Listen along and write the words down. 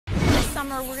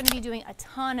summer, we're going to be doing a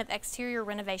ton of exterior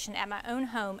renovation at my own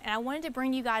home, and I wanted to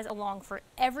bring you guys along for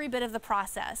every bit of the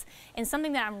process. And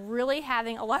something that I'm really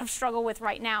having a lot of struggle with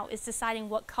right now is deciding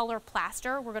what color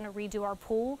plaster we're going to redo our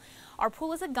pool. Our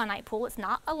pool is a gunite pool. It's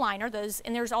not a liner.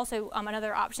 And there's also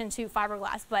another option too,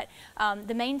 fiberglass. But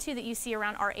the main two that you see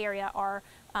around our area are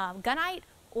gunite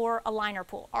or a liner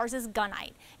pool. Ours is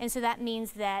gunite, and so that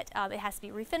means that it has to be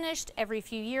refinished every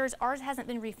few years. Ours hasn't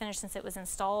been refinished since it was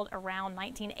installed around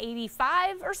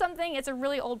 1985 or something. It's a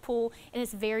really old pool, and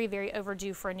it's very, very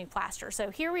overdue for a new plaster. So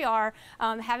here we are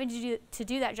having to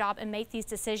do that job and make these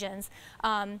decisions.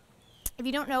 If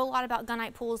you don't know a lot about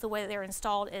gunite pools, the way that they're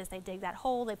installed is they dig that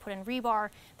hole, they put in rebar,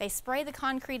 they spray the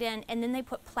concrete in, and then they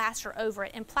put plaster over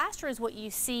it. And plaster is what you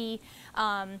see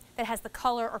that has the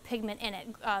color or pigment in it.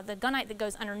 The gunite that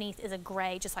goes underneath is a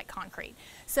gray, just like concrete.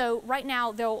 So right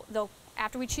now,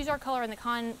 after we choose our color and the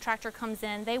contractor comes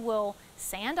in, they will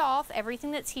sand off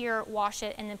everything that's here, wash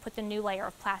it, and then put the new layer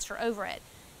of plaster over it.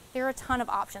 There are a ton of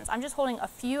options. I'm just holding a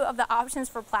few of the options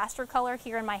for plaster color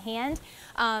here in my hand.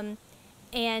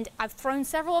 And I've thrown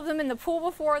several of them in the pool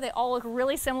before. They all look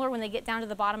really similar when they get down to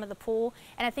the bottom of the pool.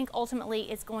 And I think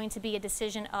ultimately it's going to be a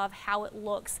decision of how it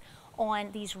looks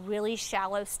on these really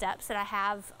shallow steps that I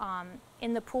have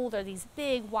in the pool. They're these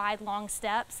big, wide, long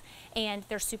steps, and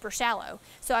they're super shallow.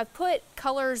 So I've put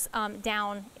colors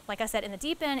down, like I said, in the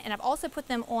deep end, and I've also put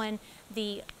them on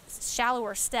the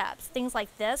shallower steps, things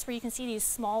like this, where you can see these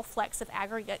small flecks of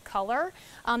aggregate color,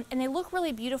 and they look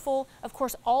really beautiful. Of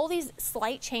course, all these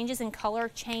slight changes in color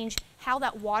change how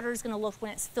that water is going to look when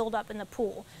it's filled up in the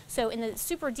pool. So in the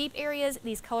super deep areas,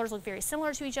 these colors look very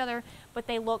similar to each other, but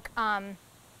they look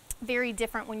very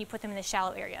different when you put them in the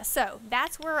shallow area. So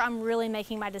that's where I'm really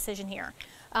making my decision here.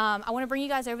 I want to bring you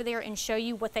guys over there and show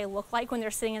you what they look like when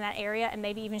they're sitting in that area, and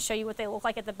maybe even show you what they look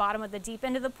like at the bottom of the deep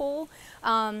end of the pool.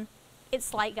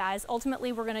 It's light, guys.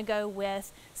 Ultimately, we're going to go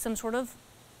with some sort of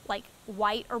like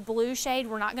white or blue shade.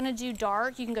 We're not going to do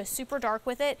dark. You can go super dark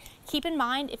with it. Keep in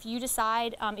mind, if you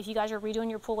decide, if you guys are redoing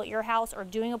your pool at your house or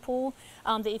doing a pool,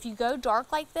 that if you go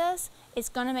dark like this, it's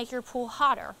going to make your pool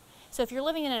hotter. So if you're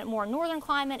living in a more northern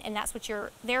climate and that's what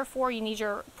you're there for, you need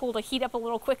your pool to heat up a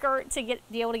little quicker to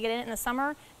be able to get in it in the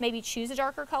summer, maybe choose a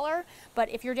darker color. But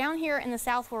if you're down here in the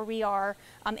south where we are,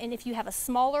 and if you have a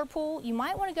smaller pool, you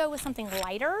might want to go with something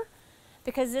lighter,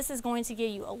 because this is going to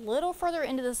get you a little further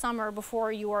into the summer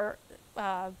before your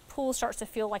pool starts to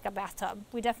feel like a bathtub.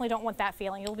 We definitely don't want that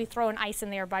feeling. You'll be throwing ice in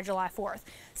there by July 4th.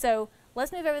 So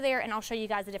let's move over there and I'll show you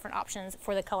guys the different options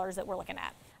for the colors that we're looking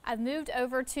at. I've moved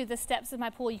over to the steps of my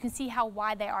pool. You can see how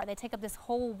wide they are. They take up this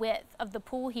whole width of the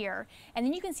pool here. And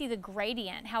then you can see the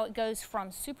gradient, how it goes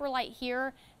from super light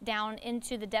here down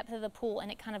into the depth of the pool,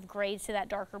 and it kind of grades to that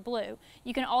darker blue.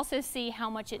 You can also see how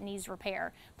much it needs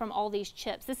repair from all these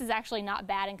chips. This is actually not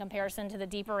bad in comparison to the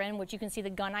deeper end, which you can see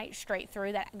the gunite straight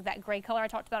through, that gray color I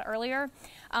talked about earlier.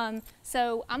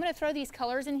 So I'm gonna throw these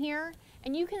colors in here,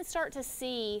 and you can start to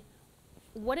see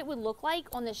what it would look like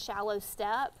on this shallow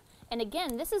step. And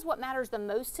again, this is what matters the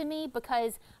most to me,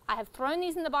 because I have thrown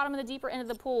these in the bottom of the deeper end of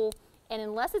the pool, and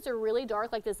unless it's a really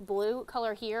dark, like this blue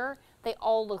color here, they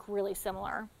all look really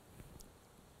similar.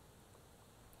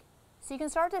 So you can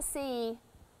start to see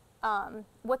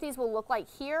what these will look like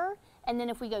here. And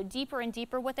then if we go deeper and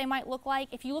deeper, what they might look like.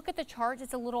 If you look at the charts,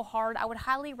 it's a little hard. I would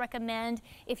highly recommend,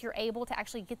 if you're able, to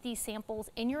actually get these samples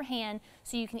in your hand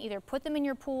so you can either put them in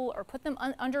your pool or put them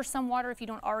under some water if you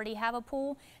don't already have a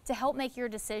pool, to help make your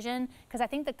decision. Because I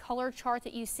think the color chart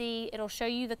that you see, it'll show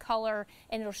you the color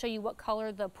and it'll show you what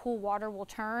color the pool water will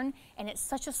turn. And it's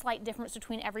such a slight difference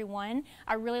between every one.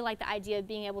 I really like the idea of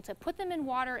being able to put them in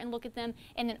water and look at them,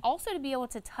 and then also to be able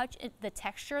to touch the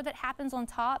texture that happens on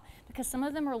top, because some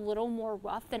of them are a little more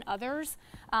rough than others.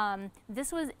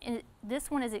 This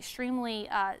one is extremely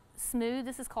smooth.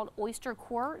 This is called oyster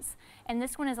quartz, and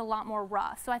this one is a lot more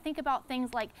rough. So I think about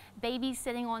things like babies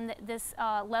sitting on this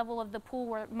level of the pool,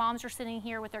 where moms are sitting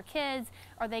here with their kids.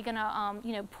 Are they gonna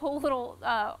you know, pull little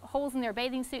holes in their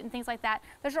bathing suit and things like that?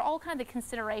 Those are all kind of the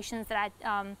considerations that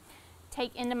I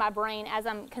take into my brain as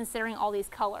I'm considering all these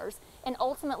colors. And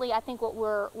ultimately, I think what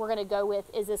we're gonna go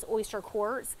with is this oyster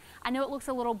quartz. I know it looks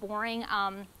a little boring.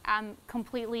 I'm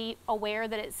completely aware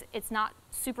that it's not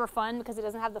super fun because it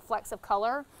doesn't have the flecks of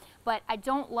color, but I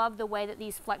don't love the way that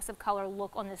these flecks of color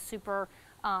look on this super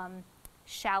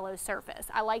shallow surface.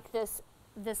 I like this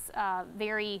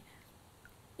very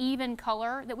even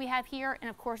color that we have here, and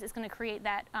of course it's going to create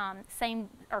that same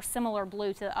or similar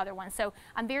blue to the other one. So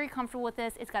I'm very comfortable with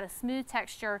this. It's got a smooth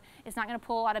texture. It's not going to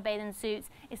pull out of bathing suits.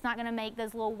 It's not going to make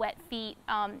those little wet feet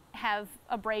have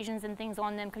abrasions and things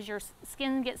on them because your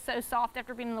skin gets so soft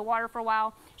after being in the water for a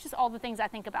while. It's just all the things I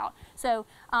think about. So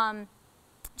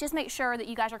just make sure that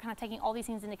you guys are kind of taking all these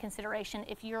things into consideration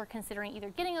if you're considering either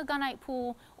getting a gunite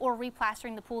pool or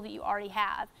replastering the pool that you already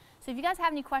have. So if you guys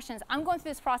have any questions, I'm going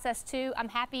through this process too. I'm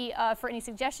happy for any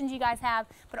suggestions you guys have,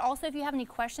 but also if you have any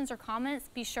questions or comments,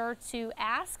 be sure to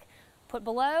ask, put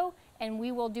below, and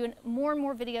we will do more and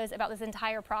more videos about this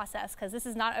entire process because this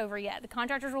is not over yet. The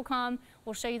contractors will come,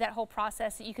 we'll show you that whole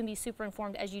process so you can be super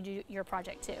informed as you do your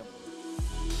project too.